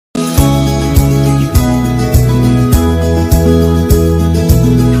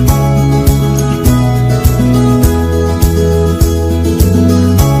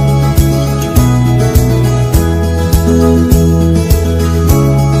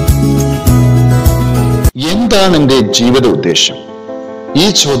എന്താണ് എൻ്റെ ജീവിത ഉദ്ദേശം? ഈ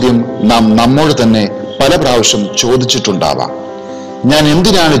ചോദ്യം നാം നമ്മോട് തന്നെ പല പ്രാവശ്യം ചോദിച്ചിട്ടുണ്ടാവാം. ഞാൻ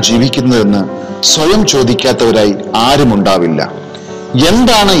എന്തിനാണ് ജീവിക്കുന്നതെന്ന് സ്വയം ചോദിക്കാത്തവരായി ആരും ഉണ്ടാവില്ല.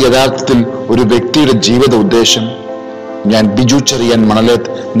 എന്താണ് യഥാർത്ഥത്തിൽ ഒരു വ്യക്തിയുടെ ജീവിത ഉദ്ദേശം? ഞാൻ ബിജു ചെറിയാൻ മണലേത്ത്.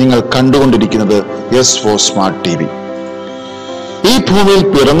 നിങ്ങൾ കണ്ടുകൊണ്ടിരിക്കുന്നത് S4 സ്മാർട്ട് TV. ഈ ഭൂമിയിൽ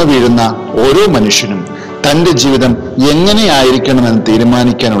പിറന്നു വീഴുന്ന ഓരോ മനുഷ്യനും തന്റെ ജീവിതം എങ്ങനെയായിരിക്കണമെന്ന്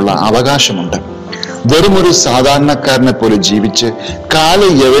തീരുമാനിക്കാനുള്ള അവകാശമുണ്ട്. വെറുമൊരു സാധാരണക്കാരനെ പോലെ ജീവിച്ച്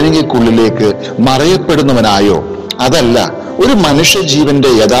കാലയവനികയ്ക്കുള്ളിലേക്ക് മറയപ്പെടുന്നവനായോ, അതല്ല ഒരു മനുഷ്യ ജീവന്റെ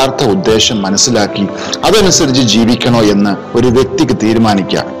യഥാർത്ഥ ഉദ്ദേശം മനസ്സിലാക്കി അതനുസരിച്ച് ജീവിക്കണോ എന്ന് ഒരു വ്യക്തിക്ക്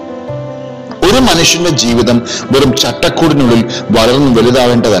തീരുമാനിക്കാം. ഒരു മനുഷ്യന്റെ ജീവിതം വെറും ചട്ടക്കൂടിനുള്ളിൽ വളർന്നു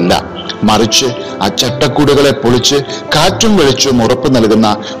വലുതാവേണ്ടതല്ല, മറിച്ച് ആ ചട്ടക്കൂടുകളെ പൊളിച്ച് കാറ്റും വെളിച്ചവും ഉറപ്പ് നൽകുന്ന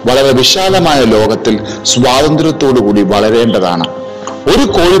വളരെ വിശാലമായ ലോകത്തിൽ സ്വാതന്ത്ര്യത്തോടുകൂടി വളരേണ്ടതാണ്. ഒരു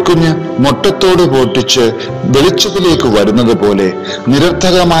കോഴിക്കുഞ്ഞ് മുട്ടത്തോട് പൊട്ടിച്ച് വെളിച്ചത്തിലേക്ക് വരുന്നത് പോലെ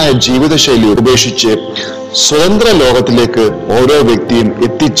നിരർത്ഥകമായ ജീവിതശൈലി ഉപേക്ഷിച്ച് സ്വതന്ത്ര ലോകത്തിലേക്ക് ഓരോ വ്യക്തിയും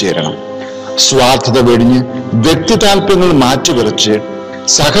എത്തിച്ചേരണം. സ്വാർത്ഥത വെടിഞ്ഞ് വ്യക്തി താല്പര്യങ്ങൾ മാറ്റിവെറിച്ച്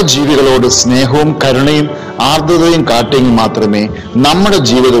സഹജീവികളോട് സ്നേഹവും കരുണയും ആർദ്രതയും കാട്ടിയെങ്കിൽ മാത്രമേ നമ്മുടെ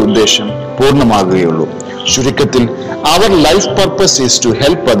ജീവിത ഉദ്ദേശം പൂർണ്ണമാകുകയുള്ളൂ. ചുരുക്കത്തിൽ, അവർ life purpose is to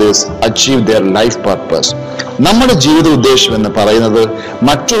help others achieve their life purpose. നമ്മുടെ ജീവിത ഉദ്ദേശം എന്ന് പറയുന്നത്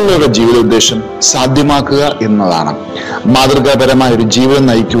മറ്റുള്ളവരുടെ ജീവിത ഉദ്ദേശം സാധ്യമാക്കുക എന്നതാണ്. മാതൃകാപരമായ ഒരു ജീവിതം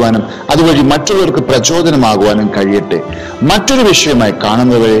നയിക്കുവാനും അതുവഴി മറ്റുള്ളവർക്ക് പ്രചോദനമാകുവാനും കഴിയട്ടെ. മറ്റൊരു വിഷയമായി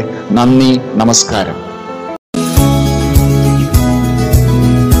കാണുന്നവരെ നന്ദി, നമസ്കാരം.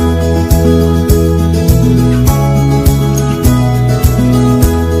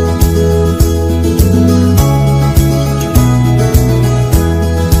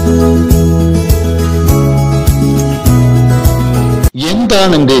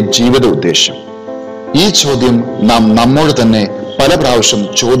 എന്താണ് എൻ്റെ ജീവിത ഉദ്ദേശം? ഈ ചോദ്യം നാം നമ്മോട് തന്നെ പല പ്രാവശ്യം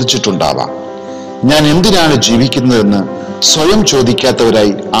ചോദിച്ചിട്ടുണ്ടാവാം. ഞാൻ എന്തിനാണ് ജീവിക്കുന്നതെന്ന് സ്വയം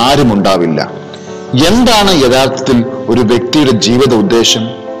ചോദിക്കാത്തവരായി ആരും ഉണ്ടാവില്ല. എന്താണ് യഥാർത്ഥത്തിൽ ഒരു വ്യക്തിയുടെ ജീവിത ഉദ്ദേശം?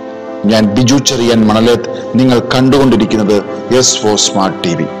 ഞാൻ ബിജു ചെറിയാൻ മണലേത്ത്. നിങ്ങൾ കണ്ടുകൊണ്ടിരിക്കുന്നത് S4 സ്മാർട്ട്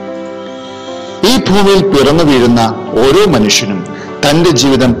TV. ഈ ഭൂമിയിൽ പിറന്നു വീഴുന്ന ഓരോ മനുഷ്യനും തന്റെ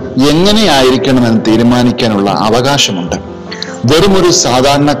ജീവിതം എങ്ങനെയായിരിക്കണമെന്ന് തീരുമാനിക്കാനുള്ള അവകാശമുണ്ട്. വെറുമൊരു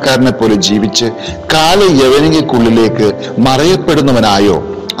സാധാരണക്കാരനെ പോലെ ജീവിച്ച് കാലയവനികയ്ക്കുള്ളിലേക്ക് മറയപ്പെടുന്നവനായോ,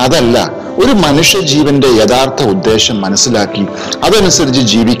 അതല്ല ഒരു മനുഷ്യ ജീവന്റെ യഥാർത്ഥ ഉദ്ദേശം മനസ്സിലാക്കി അതനുസരിച്ച്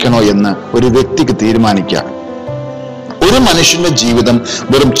ജീവിക്കണോ എന്ന് ഒരു വ്യക്തിക്ക് തീരുമാനിക്കാം. ഒരു മനുഷ്യന്റെ ജീവിതം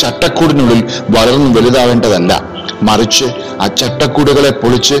വെറും ചട്ടക്കൂടിനുള്ളിൽ വളർന്നു വലുതാവേണ്ടതല്ല, മറിച്ച് ആ ചട്ടക്കൂടുകളെ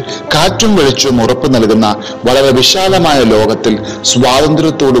പൊളിച്ച് കാറ്റും വെളിച്ചവും ഉറപ്പ് നൽകുന്ന വളരെ വിശാലമായ ലോകത്തിൽ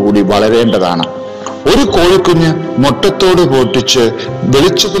സ്വാതന്ത്ര്യത്തോടുകൂടി വളരേണ്ടതാണ്. ഒരു കോഴിക്കുഞ്ഞ് മുട്ടത്തോട് പൊട്ടിച്ച്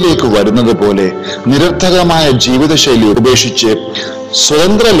വെളിച്ചത്തിലേക്ക് വരുന്നത് പോലെ നിരർത്ഥകമായ ജീവിതശൈലി ഉപേക്ഷിച്ച്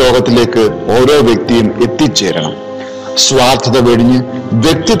സ്വതന്ത്ര ലോകത്തിലേക്ക് ഓരോ വ്യക്തിയും എത്തിച്ചേരണം. സ്വാർത്ഥത വെടിഞ്ഞ്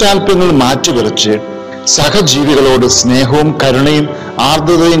വ്യക്തി താല്പര്യങ്ങൾ മാറ്റിവെറിച്ച് സഹജീവികളോട് സ്നേഹവും കരുണയും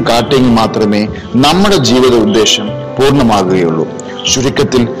ആർദ്രതയും കാട്ടിയെങ്കിൽ മാത്രമേ നമ്മുടെ ജീവിത ഉദ്ദേശം പൂർണ്ണമാകുകയുള്ളൂ.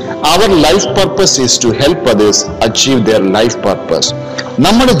 ചുരുക്കത്തിൽ, അവർ life purpose is to help others achieve their life purpose.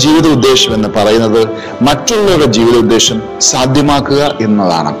 നമ്മുടെ ജീവിത ഉദ്ദേശം എന്ന് പറയുന്നത് മറ്റുള്ളവരുടെ ജീവിത ഉദ്ദേശം സാധ്യമാക്കുക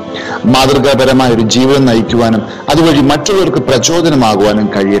എന്നതാണ്. മാതൃകാപരമായ ഒരു ജീവിതം നയിക്കുവാനും അതുവഴി മറ്റുള്ളവർക്ക് പ്രചോദനമാകുവാനും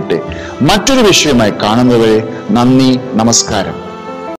കഴിയട്ടെ. മറ്റൊരു വിഷയമായി കാണുന്നവരെ നന്ദി, നമസ്കാരം.